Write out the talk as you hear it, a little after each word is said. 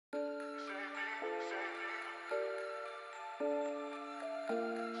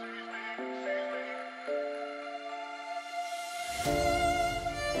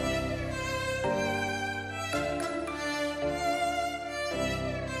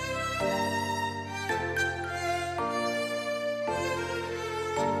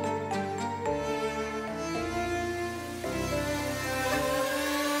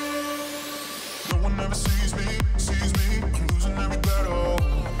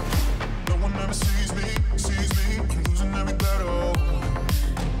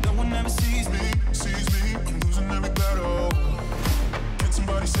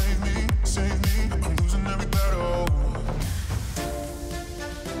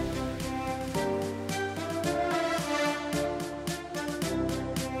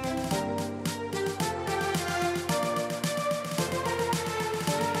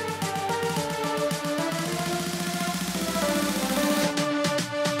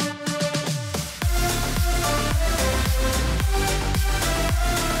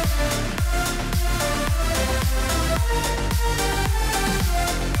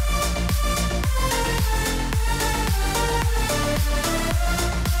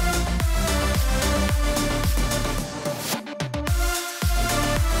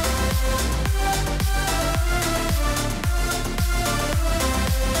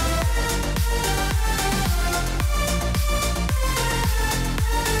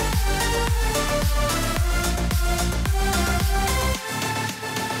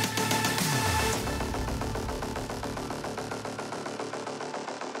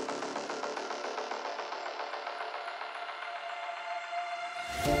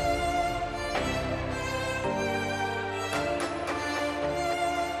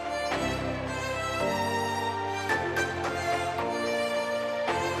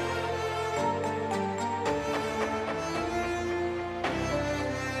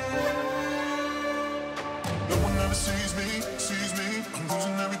ever sees me, I'm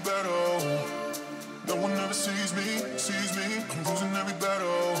losing every battle. No one ever sees me, I'm losing every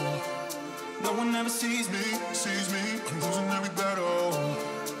battle. No one ever sees me, I'm losing every battle.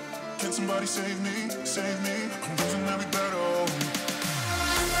 Can somebody save me, I'm losing every battle.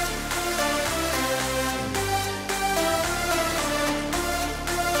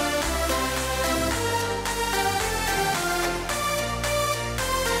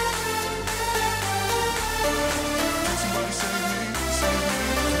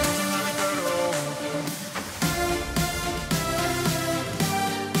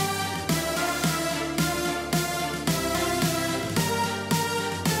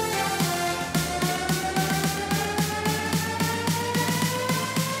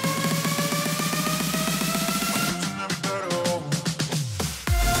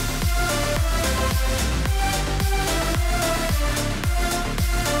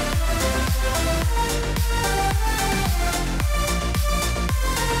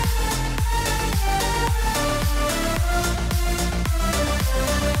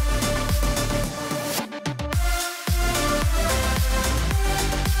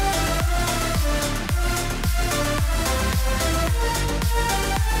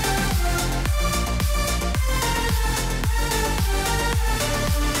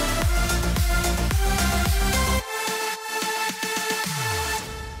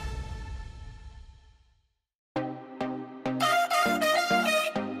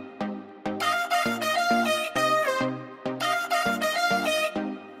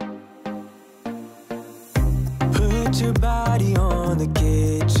 Your body on the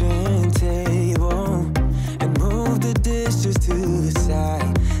kitchen table and move the dishes to the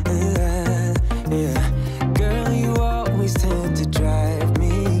side. Yeah, girl, you always tend to drive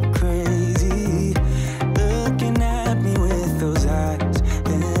me crazy, looking at me with those eyes.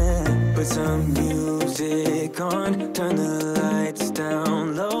 Yeah. Put some music on, turn the lights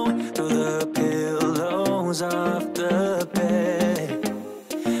down low, throw the pillows off the bed,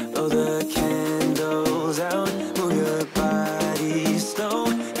 blow the candles out. Your body slow.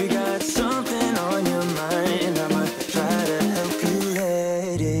 You got something on your mind. I'ma try to help you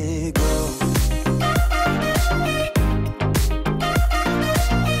let it go.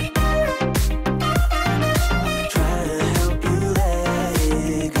 Try to help you let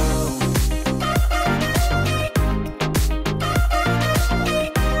it go.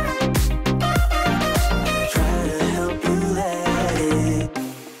 Try to help you let it.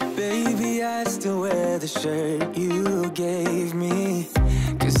 Baby, I still wear the shirt you gave me,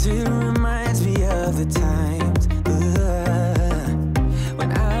 'cause it reminds me of the times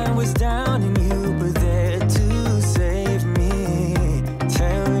when I was down and you were there to save me,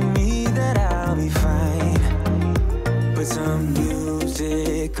 telling me that I'll be fine. Put some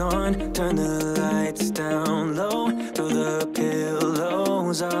music on, turn the lights down low, throw the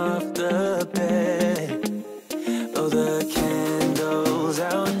pillows off the bed, blow the candles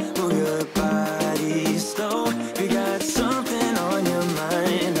out, move your body slow. You got something on your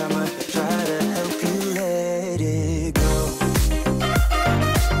mind. I'ma try to help you let it go.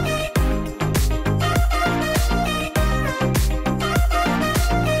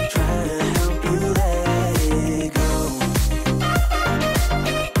 Try to help you let it go.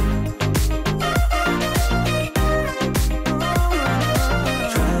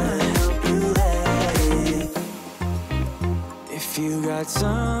 Try to help you let it. If you got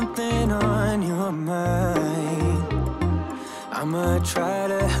something on your mind, I'ma try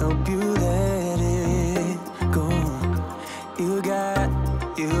to help you let it go.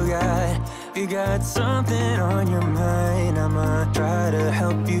 You got something on your mind. I'ma try to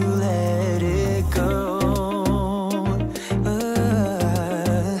help you let it go.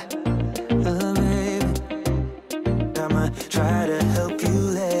 Baby, I'ma try to help you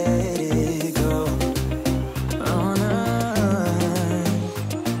let it go. Oh no.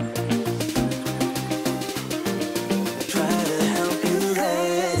 Try to help you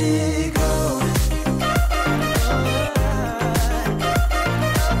let it go.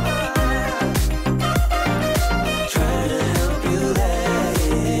 Try to help you let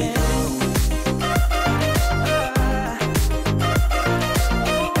it go.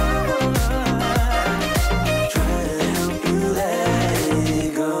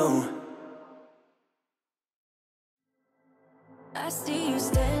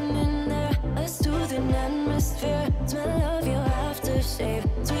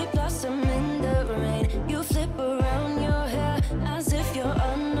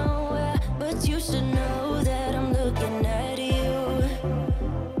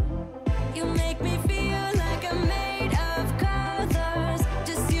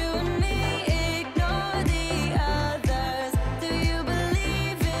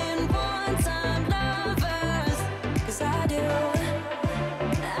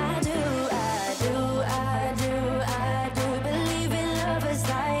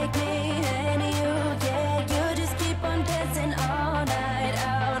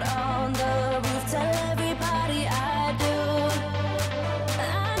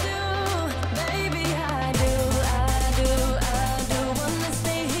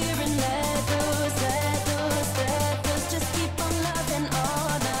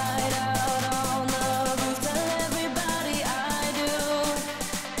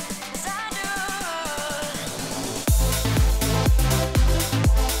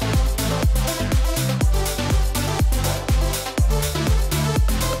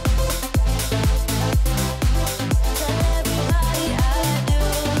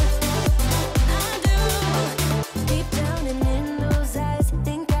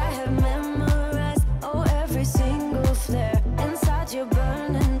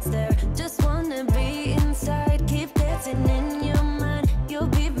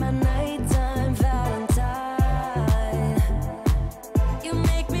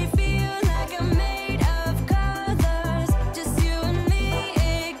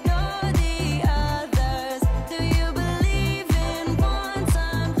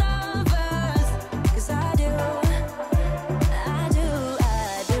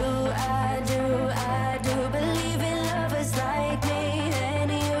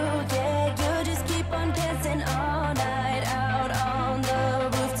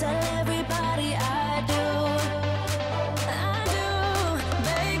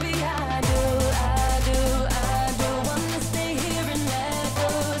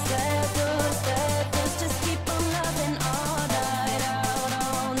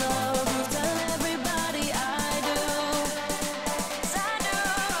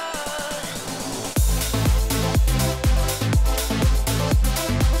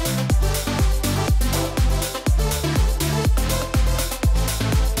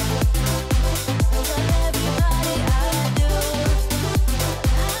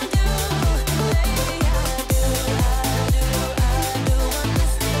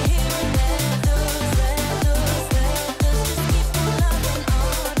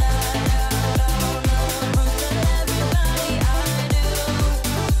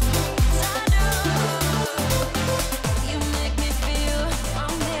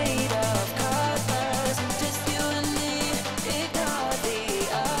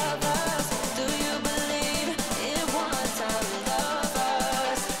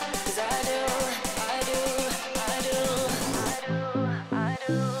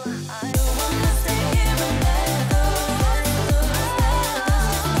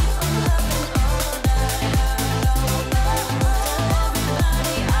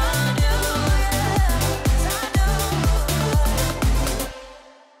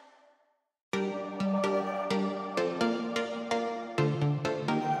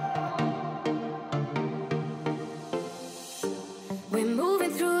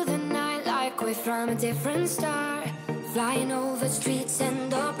 we're from a different star, flying over streets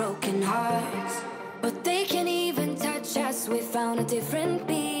and our broken hearts. But they can't even touch us, we found a different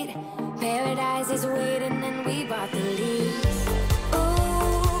beat. Paradise is waiting and we bought the leaves.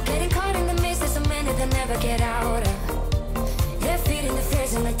 Ooh, getting caught in the mist, there's so many that never get out of. They're feeding the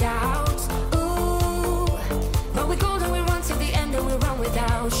fears and the doubts. Ooh, but we're golden, we run to the end and we run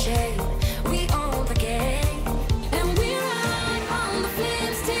without shame. We own the game, and we ride on the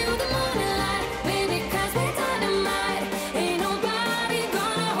flames till the morning light. Baby, 'cause we're dynamite. Ain't nobody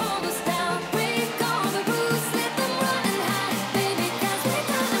gonna hold us down. Break all the rules, let them run and hide. Baby, 'cause we're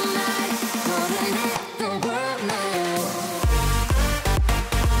dynamite. Gonna let the world know.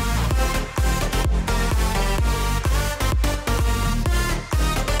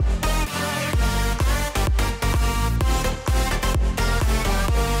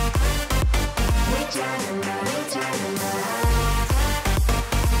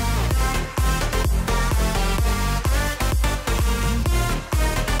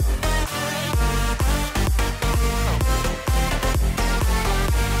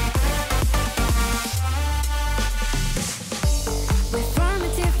 We're from a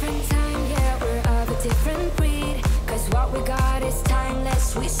different time, yeah, we're of a different breed. 'Cause what we got is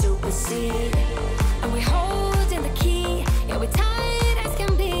timeless, we supersede. And we're holding the key, yeah, we're tight as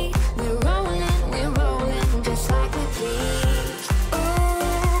can be. We're rolling, just like we please.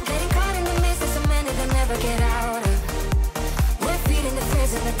 Ooh, getting caught in the mist, there's so many that never get out of. We're feeding the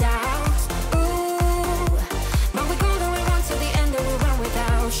fears and the doubts. Ooh, but we're golden, we run to the end and we run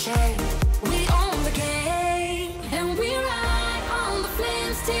without shame. We own the game, and we ride on the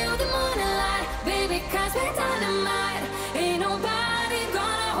flames till the morning light. Baby, 'cause we're done.